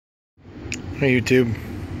Hey YouTube,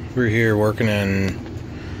 we're here working in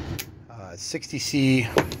 60C.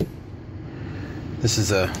 This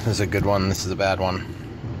is a good one. This is a bad one.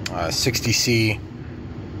 60C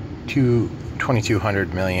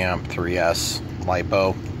 2200 mAh 3S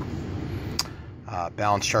Lipo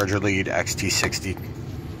balance charger lead XT60.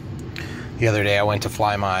 The other day I went to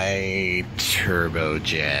fly my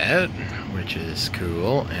turbojet, which is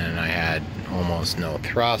cool, and I had almost no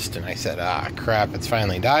thrust, and I said, ah crap, it's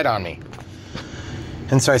finally died on me.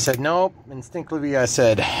 And so I said, nope. Instinctively I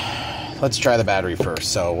said, let's try the battery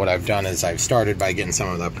first. So what I've done is I've started by getting some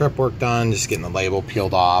of the prep work done, just getting the label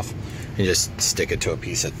peeled off, and just stick it to a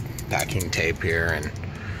piece of packing tape here,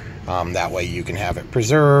 and that way you can have it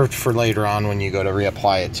preserved for later on when you go to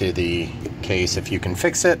reapply it to the case if you can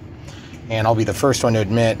fix it. And I'll be the first one to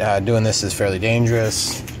admit doing this is fairly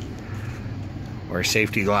dangerous. Wear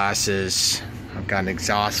safety glasses. I've got an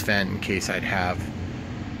exhaust vent in case I'd have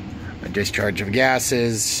a discharge of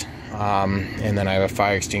gases, and then I have a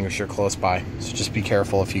fire extinguisher close by. So just be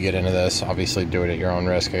careful if you get into this. Obviously do it at your own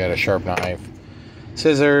risk. I got a sharp knife,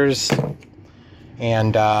 scissors,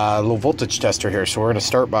 and a little voltage tester here. So we're going to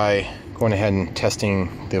start by going ahead and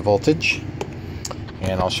testing the voltage,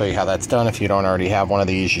 and I'll show you how that's done. If you don't already have one of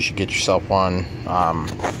these, you should get yourself one.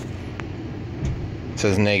 It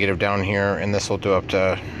says negative down here, and this will do up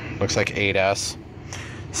to, looks like 8S.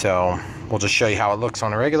 So we'll just show you how it looks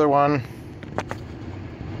on a regular one.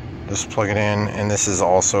 Just plug it in, and this is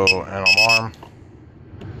also an alarm.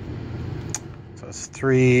 So it's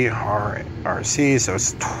 3 RC, so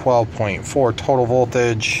it's 12.4 total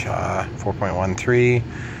voltage, 4.13,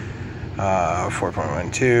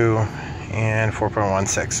 4.12, and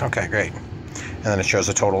 4.16. Okay, great. And then it shows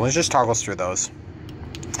the total. It just toggles through those.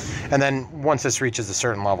 And then once this reaches a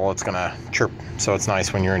certain level, it's gonna chirp. So it's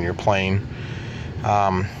nice when you're in your plane.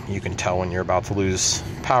 You can tell when you're about to lose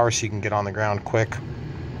power, so you can get on the ground quick.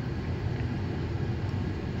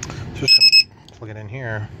 So just gonna plug it in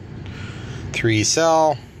here. 3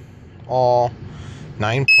 cell, all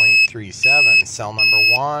 9.37. Cell number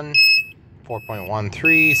 1,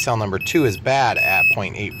 4.13. Cell number 2 is bad at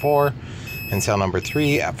 0.84, and cell number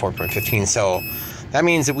 3 at 4.15. So that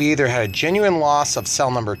means that we either had a genuine loss of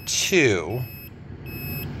cell number 2,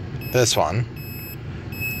 this one,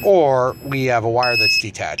 or we have a wire that's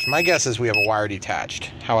detached. My guess is we have a wire detached.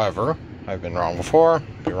 However, I've been wrong before,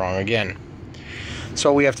 be wrong again. So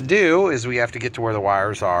what we have to do is we have to get to where the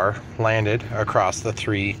wires are landed across the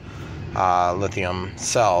 3 lithium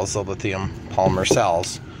cells, the lithium polymer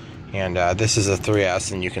cells. And this is a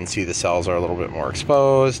 3S, and you can see the cells are a little bit more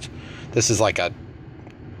exposed. This is like a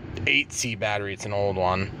 8C battery, it's an old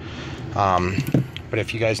one. But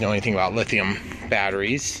if you guys know anything about lithium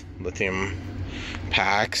batteries, lithium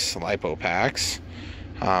packs, lipo packs,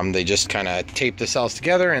 they just kind of tape the cells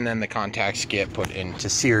together, and then the contacts get put into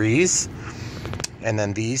series. And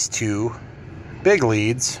then these 2 big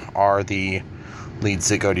leads are the leads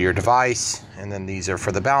that go to your device, and then these are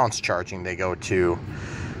for the balance charging. They go to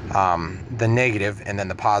the negative and then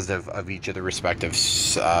the positive of each of the respective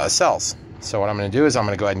cells. So what I'm going to do is I'm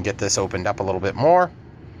going to go ahead and get this opened up a little bit more,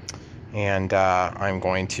 and I'm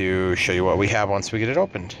going to show you what we have once we get it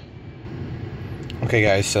opened. Okay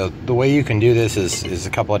guys, so the way you can do this is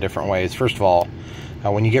a couple of different ways. First of all,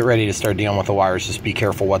 when you get ready to start dealing with the wires, just be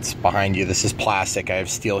careful what's behind you. This is plastic. I have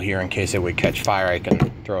steel here in case it would catch fire. I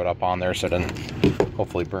can throw it up on there so it doesn't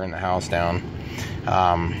hopefully burn the house down.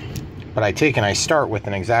 But I take and I start with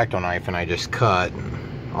an X-Acto knife, and I just cut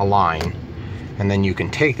a line. And then you can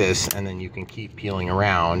take this, and then you can keep peeling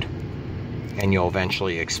around, and you'll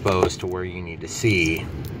eventually expose to where you need to see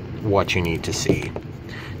what you need to see.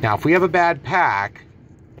 Now, if we have a bad pack,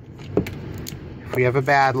 if we have a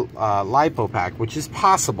bad lipo pack, which is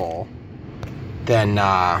possible, then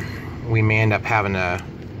we may end up having to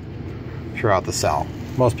throw out the cell.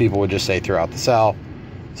 Most people would just say throw out the cell.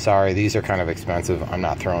 Sorry, these are kind of expensive. I'm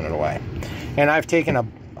not throwing it away. And I've taken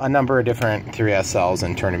a number of different 3S cells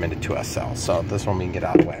and turned them into 2S cells. So this one we can get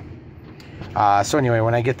out of the way. So anyway,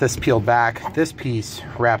 when I get this peeled back, this piece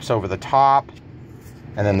wraps over the top,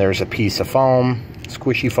 and then there's a piece of foam,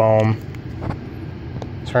 squishy foam.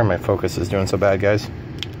 Sorry my focus is doing so bad, guys.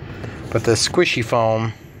 But the squishy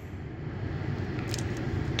foam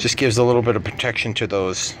just gives a little bit of protection to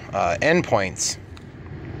those end points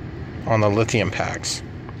on the lithium packs.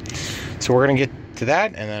 So we're going to get to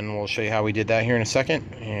that, and then we'll show you how we did that here in a second,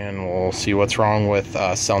 and we'll see what's wrong with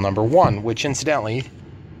cell number 1, which incidentally,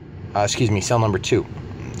 excuse me, cell number 2.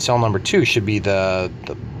 Cell number 2 should be the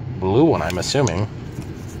blue one, I'm assuming.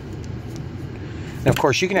 And of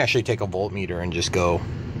course, you can actually take a voltmeter and just go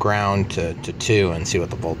ground to 2 and see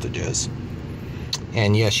what the voltage is.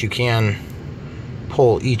 And yes, you can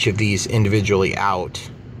pull each of these individually out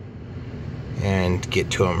and get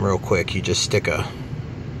to them real quick. You just stick a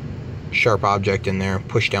sharp object in there,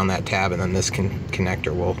 push down that tab, and then this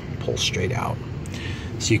connector will pull straight out.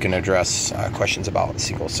 So you can address questions about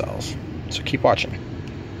single cells. So keep watching.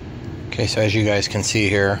 Okay, so as you guys can see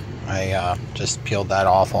here, I just peeled that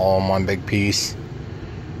off all in one big piece.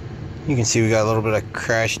 You can see we got a little bit of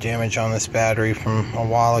crash damage on this battery from a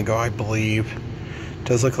while ago, I believe. It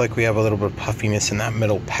does look like we have a little bit of puffiness in that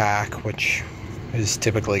middle pack, which is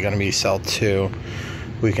typically going to be cell 2.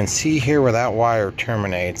 We can see here where that wire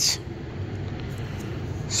terminates.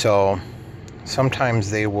 So sometimes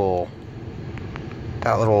they will,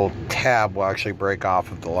 that little tab will actually break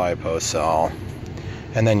off of the LiPo cell,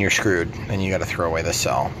 and then you're screwed, and you got to throw away the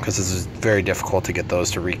cell, because this is very difficult to get those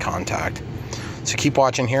to recontact. So keep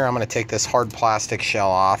watching here. I'm going to take this hard plastic shell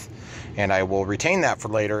off, and I will retain that for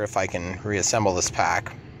later if I can reassemble this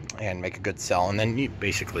pack and make a good cell. And then you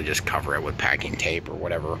basically just cover it with packing tape or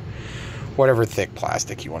whatever thick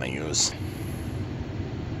plastic you want to use.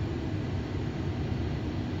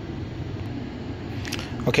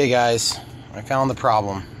 Okay guys, I found the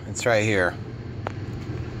problem. It's right here.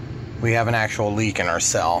 We have an actual leak in our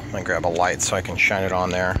cell. I'm going to grab a light so I can shine it on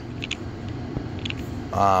there.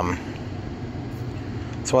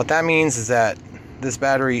 So what that means is that this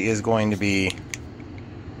battery is going to be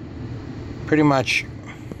pretty much,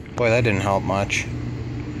 boy, that didn't help much.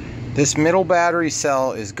 This middle battery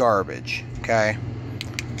cell is garbage, okay?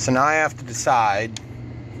 So now I have to decide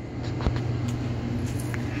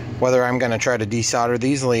whether I'm going to try to desolder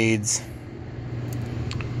these leads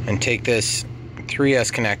and take this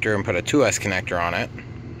 3S connector and put a 2S connector on it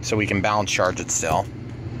so we can balance charge it still.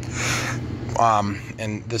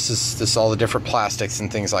 And this is all the different plastics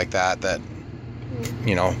and things like that,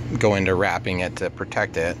 you know, go into wrapping it to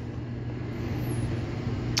protect it.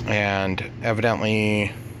 And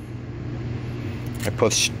evidently I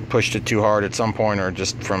pushed it too hard at some point, or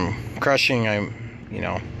just from crushing, you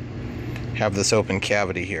know, have this open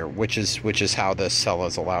cavity here, which is how this cell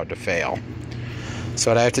is allowed to fail.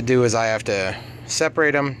 So what I have to do is I have to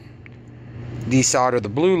separate them, desolder the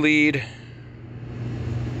blue lead,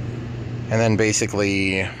 and then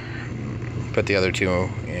basically put the other two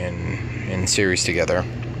in series together,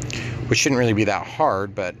 which shouldn't really be that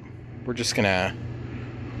hard, but we're just gonna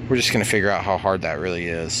figure out how hard that really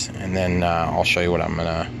is, and then I'll show you what I'm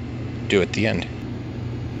gonna do at the end.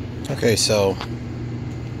 Okay, so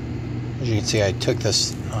as you can see, I took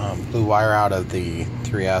this blue wire out of the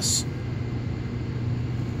 3S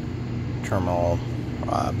terminal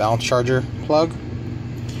balance charger plug,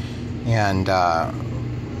 and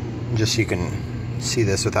just so you can see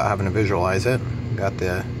this without having to visualize it, got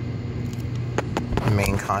the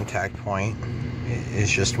main contact point is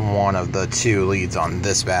just one of the two leads on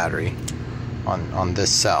this battery, on this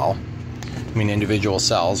cell. I mean, individual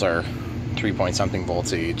cells are 3-point-something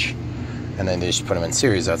volts each, and then they just put them in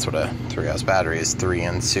series. That's what a 3S battery is, 3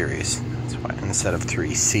 in series. That's why instead of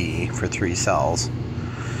 3C for 3 cells.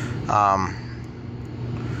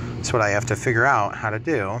 So what I have to figure out how to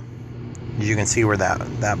do, you can see where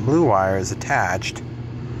that blue wire is attached.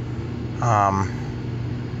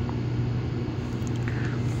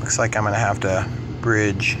 Looks like I'm going to have to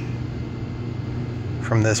bridge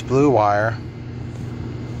from this blue wire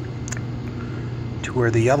to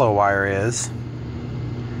where the yellow wire is,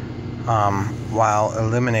 while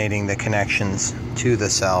eliminating the connections to the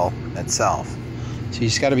cell itself. So you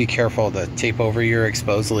just got to be careful to tape over your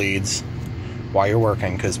exposed leads while you're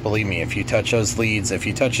working, because believe me, if you touch those leads, if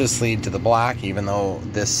you touch this lead to the black, even though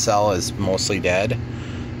this cell is mostly dead,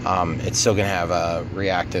 it's still going to have a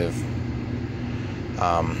reactive,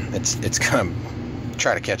 it's going to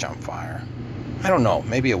try to catch on fire. I don't know,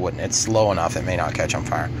 maybe it wouldn't. It's low enough it may not catch on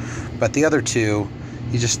fire. But the other two,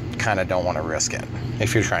 you just kind of don't want to risk it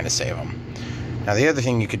if you're trying to save them. Now the other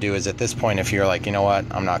thing you could do is, at this point, if you're like, you know what,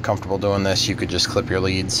 I'm not comfortable doing this, you could just clip your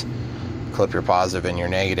leads, clip your positive and your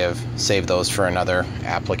negative, save those for another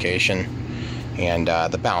application. And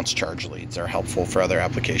the bounce charge leads are helpful for other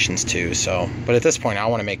applications too. So, but at this point I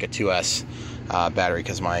want to make a 2S battery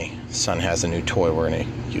because my son has a new toy we're going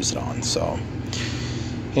to use it on. So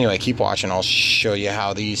anyway, keep watching. I'll show you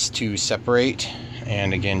how these two separate.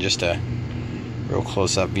 And again, just a real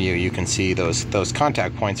close-up view, you can see those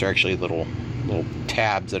contact points are actually little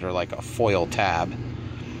tabs that are like a foil tab,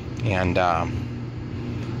 and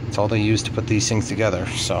it's all they use to put these things together.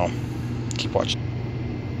 So keep watching.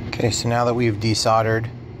 Okay, so now that we've desoldered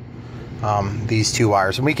these two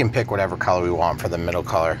wires, and we can pick whatever color we want for the middle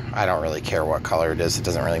color. I don't really care what color it is, it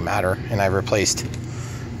doesn't really matter. And I replaced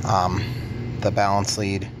the balance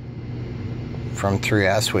lead from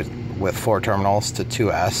 3S with 4 terminals to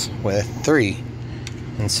 2S with 3.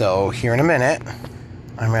 And so here in a minute,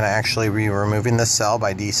 I'm going to actually be removing the cell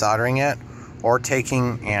by desoldering it, or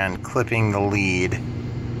taking and clipping the lead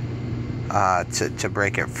to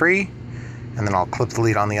break it free. And then I'll clip the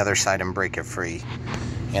lead on the other side and break it free.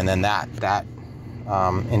 And then that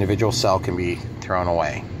individual cell can be thrown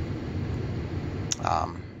away.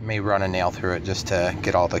 May run a nail through it just to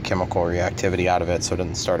get all the chemical reactivity out of it so it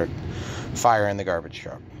doesn't start a fire in the garbage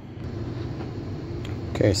truck.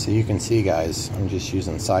 Okay, so you can see, guys, I'm just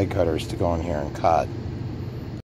using side cutters to go in here and cut.